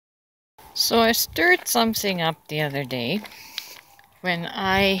So I stirred something up the other day when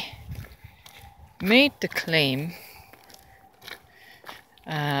I made the claim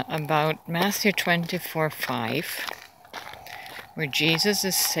about Matthew 24:5, where Jesus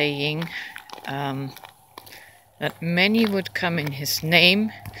is saying that many would come in his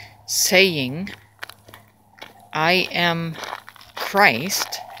name, saying, I am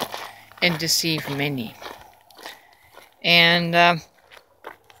Christ, and deceive many. And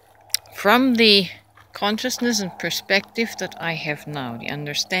from the consciousness and perspective that I have now, the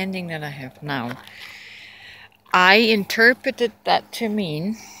understanding that I have now, I interpreted that to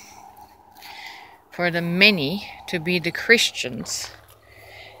mean for the many to be the Christians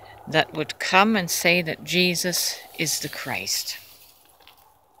that would come and say that Jesus is the Christ,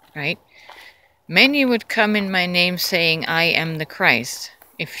 right? Many would come in my name saying, I am the Christ.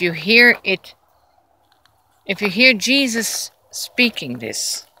 If you hear Jesus speaking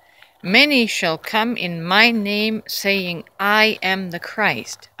this, many shall come in my name saying, I am the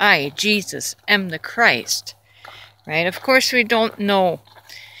Christ. I, Jesus, am the Christ. Right? Of course, we don't know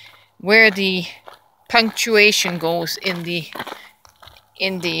where the punctuation goes in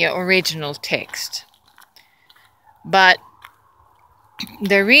the original text. But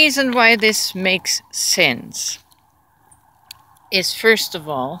the reason why this makes sense is, first of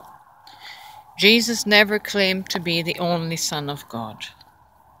all, Jesus never claimed to be the only Son of God.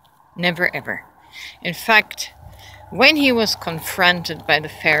 Never ever. In fact, when he was confronted by the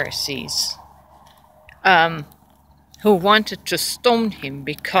Pharisees, who wanted to stone him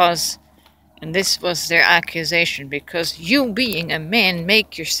because, and this was their accusation, because you being a man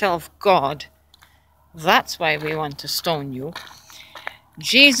make yourself God, that's why we want to stone you.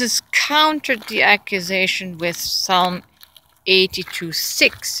 Jesus countered the accusation with Psalm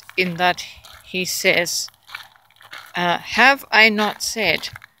 82:6, in that he says, have I not said,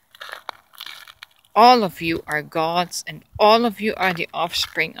 all of you are gods, and all of you are the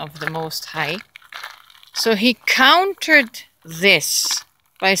offspring of the Most High? So he countered this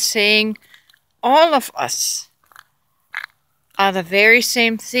by saying, all of us are the very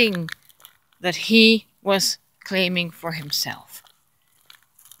same thing that he was claiming for himself.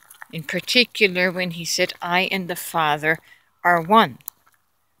 In particular, when he said, I and the Father are one.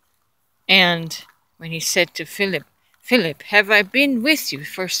 And when he said to Philip, Philip, have I been with you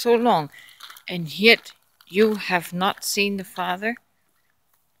for so long, and yet you have not seen the Father?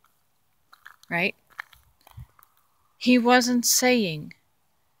 Right? He wasn't saying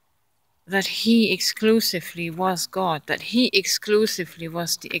that he exclusively was God, that he exclusively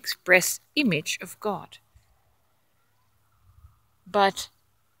was the express image of God. But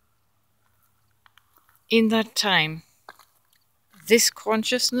in that time, this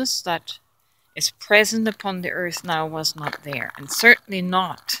consciousness that is present upon the earth now was not there, and certainly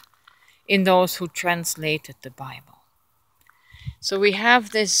not in those who translated the Bible. So we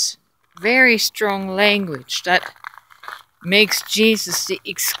have this very strong language that makes Jesus the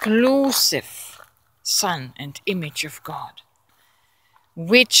exclusive Son and image of God,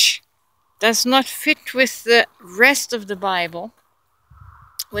 which does not fit with the rest of the Bible,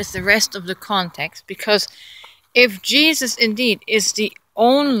 with the rest of the context, because if Jesus indeed is the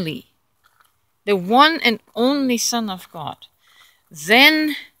one and only Son of God,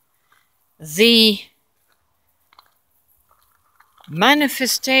 then the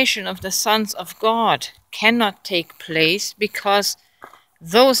manifestation of the sons of God cannot take place, because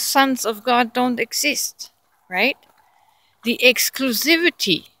those sons of God don't exist, right? The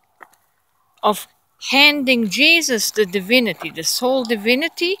exclusivity of handing Jesus the divinity, the sole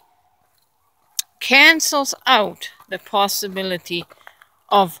divinity, cancels out the possibility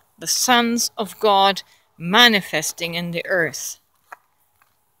of the sons of God manifesting in the earth.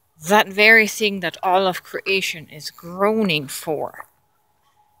 That very thing that all of creation is groaning for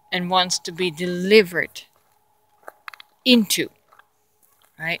and wants to be delivered into,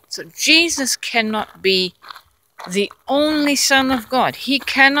 right? So Jesus cannot be the only Son of God. He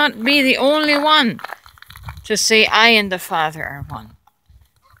cannot be the only one to say, I and the Father are one,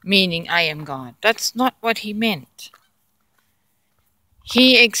 meaning I am God. That's not what he meant.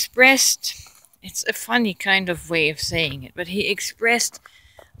 He expressed, it's a funny kind of way of saying it, but he expressed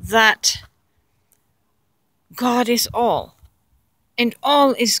that God is all, and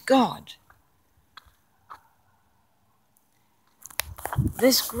all is God.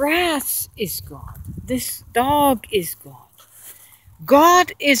 This grass is God. This dog is God.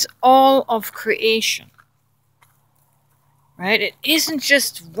 God is all of creation. Right? It isn't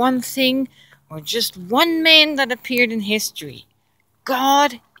just one thing or just one man that appeared in history.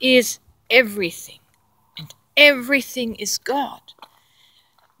 God is everything, and everything is God.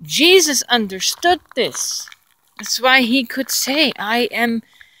 Jesus understood this. That's why he could say, I and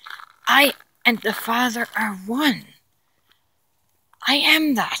the Father are one. I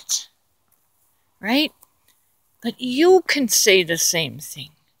am that. Right? But you can say the same thing.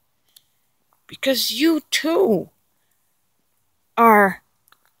 Because you too are,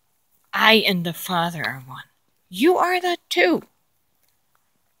 I and the Father are one. You are that too.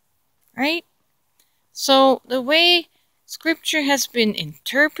 Right? So the way Scripture has been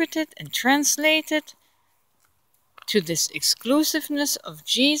interpreted and translated to this exclusiveness of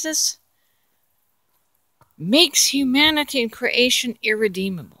Jesus makes humanity and creation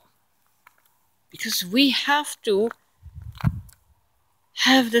irredeemable. Because we have to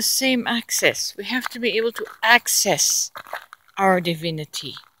have the same access. We have to be able to access our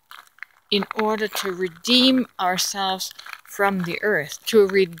divinity in order to redeem ourselves from the earth, to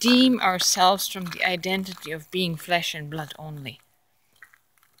redeem ourselves from the identity of being flesh and blood only.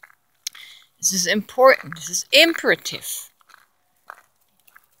 This is important. This is imperative.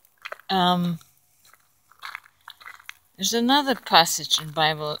 There's another passage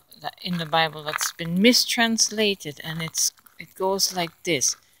in the Bible that's been mistranslated, and it goes like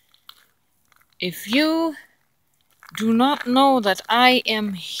this: if you do not know that I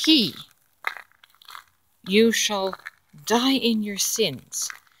am He, you shall die in your sins.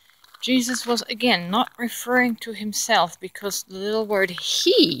 Jesus was again not referring to himself, because the little word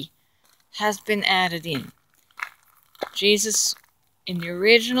He has been added in. Jesus in the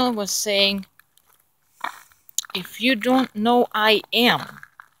original was saying, if you don't know I am,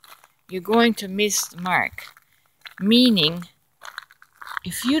 you're going to miss the mark. Meaning,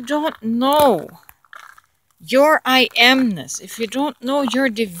 if you don't know your I amness, if you don't know your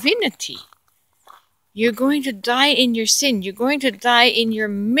divinity, you're going to die in your sin. You're going to die in your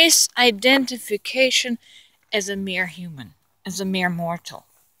misidentification as a mere human, as a mere mortal.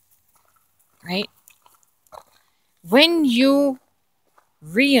 Right? When you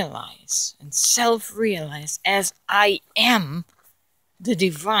realize and self-realize as I am the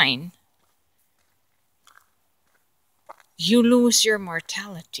divine, you lose your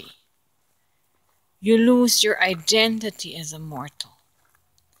mortality. You lose your identity as a mortal.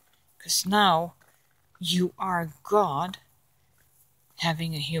 Because now you are God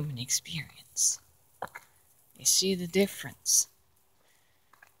having a human experience. You see the difference?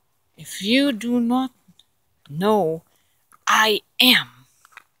 If you do not know I am,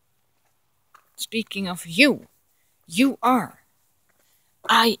 speaking of you, you are,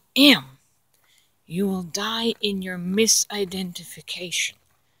 I am, you will die in your misidentification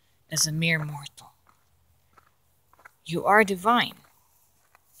as a mere mortal. You are divine,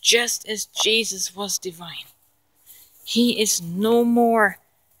 just as Jesus was divine. He is no more,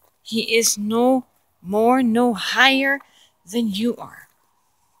 no higher than you are.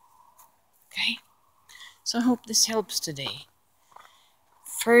 Okay? So I hope this helps today.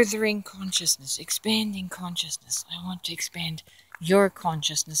 Furthering consciousness, expanding consciousness. I want to expand your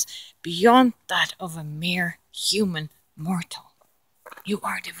consciousness beyond that of a mere human mortal. You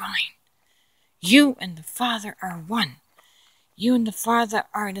are divine. You and the Father are one. You and the Father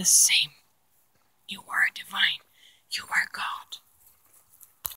are the same. You are divine. You are God.